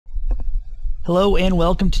Hello and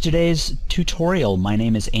welcome to today's tutorial. My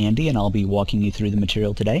name is Andy and I'll be walking you through the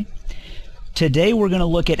material today. Today we're going to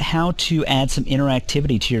look at how to add some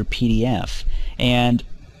interactivity to your PDF, and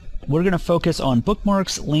we're going to focus on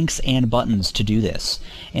bookmarks, links, and buttons to do this.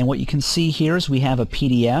 And what you can see here is we have a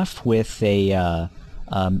PDF with a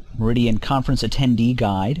Meridian Conference attendee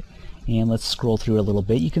guide, and let's scroll through a little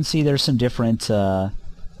bit. You can see there's some different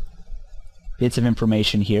bits of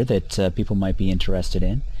information here that people might be interested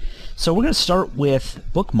in. So we're going to start with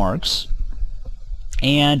bookmarks,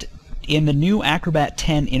 and in the new Acrobat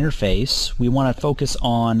 10 interface we want to focus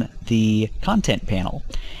on the content panel,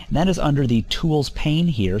 and that is under the Tools pane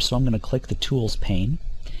here. So I'm going to click the Tools pane,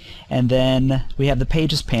 and then we have the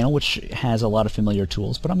Pages panel, which has a lot of familiar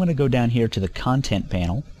tools, but I'm going to go down here to the Content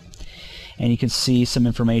panel, and you can see some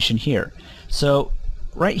information here. So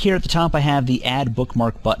right here at the top I have the Add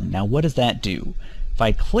Bookmark button. Now what does that do? If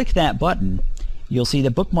I click that button, you'll see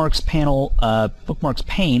the Bookmarks panel, Bookmarks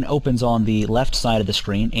pane opens on the left side of the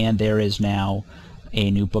screen, and there is now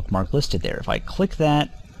a new bookmark listed there. If I click that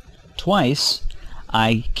twice,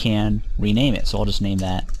 I can rename it. So I'll just name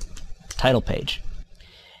that Title Page.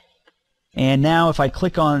 And now if I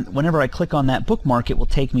click on, whenever I click on that bookmark, it will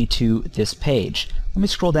take me to this page. Let me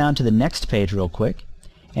scroll down to the next page real quick,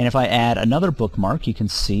 and if I add another bookmark, you can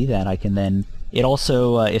see that I can then, it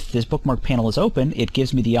also, if this bookmark panel is open, it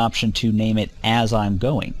gives me the option to name it as I'm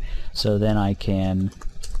going. So then I can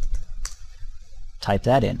type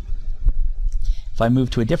that in. If I move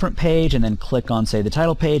to a different page and then click on, say, the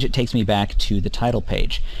title page, it takes me back to the title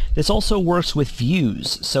page. This also works with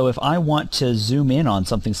views. So if I want to zoom in on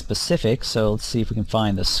something specific, so let's see if we can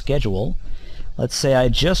find the schedule. Let's say I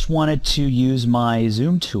just wanted to use my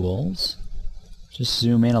zoom tools. Just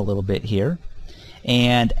zoom in a little bit here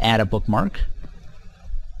and add a bookmark.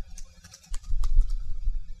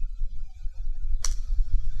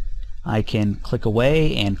 I can click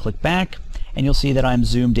away and click back, and you'll see that I'm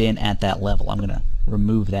zoomed in at that level. I'm going to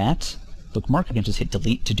remove that bookmark. I can just hit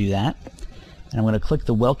delete to do that, and I'm going to click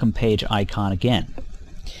the welcome page icon again.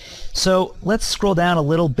 So let's scroll down a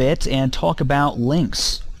little bit and talk about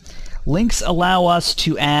links. Links allow us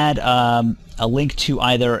to add a link to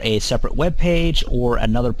either a separate web page or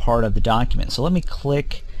another part of the document. So let me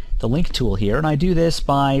click the link tool here, and I do this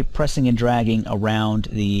by pressing and dragging around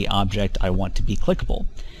the object I want to be clickable.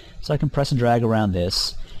 So I can press and drag around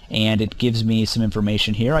this, and it gives me some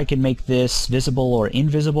information here. I can make this visible or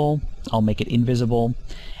invisible. I'll make it invisible.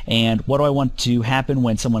 And what do I want to happen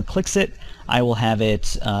when someone clicks it? I will have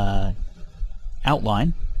it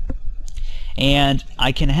outline. And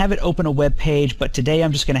I can have it open a web page, but today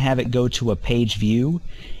I'm just going to have it go to a page view.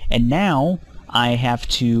 And now I have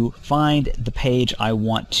to find the page I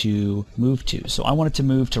want to move to. So I want it to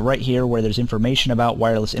move to right here where there's information about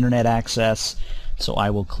wireless internet access. So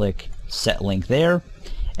I will click Set Link there.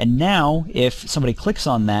 And now if somebody clicks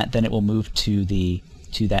on that, then it will move to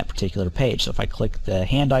that particular page. So if I click the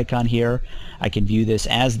hand icon here, I can view this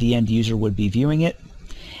as the end user would be viewing it.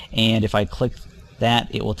 And if I click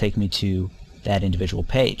that, it will take me to that individual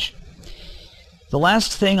page. The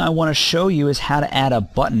last thing I want to show you is how to add a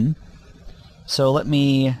button. So let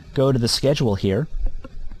me go to the schedule here,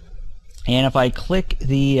 and if I click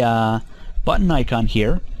the button icon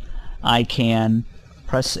here, I can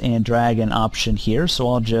press and drag an option here. So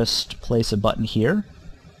I'll just place a button here,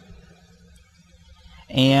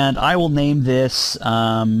 and I will name this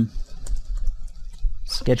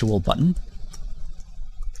schedule button.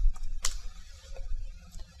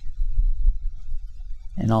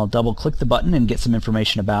 And I'll double click the button and get some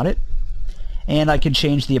information about it. And I can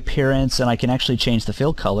change the appearance, and I can actually change the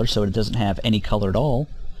fill color so it doesn't have any color at all.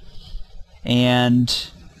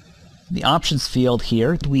 And the options field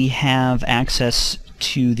here, we have access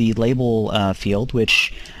to the label field,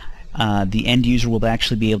 which the end user will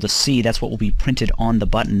actually be able to see. That's what will be printed on the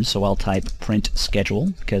button. So I'll type print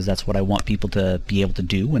schedule because that's what I want people to be able to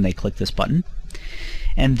do when they click this button.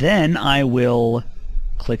 And then I will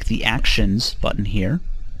click the Actions button here,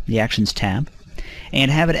 the Actions tab,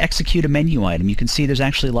 and have it execute a menu item. You can see there's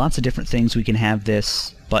actually lots of different things we can have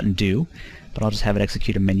this button do, but I'll just have it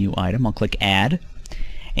execute a menu item. I'll click Add,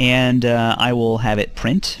 and I will have it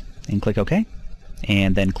print, and click OK,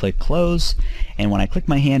 and then click Close. And when I click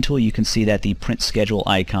my hand tool, you can see that the print schedule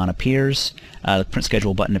icon appears, the print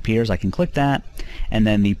schedule button appears. I can click that, and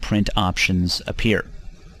then the print options appear.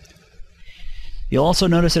 You'll also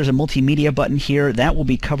notice there's a multimedia button here. That will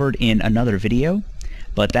be covered in another video.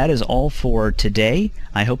 But that is all for today.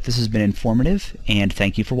 I hope this has been informative, and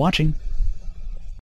thank you for watching.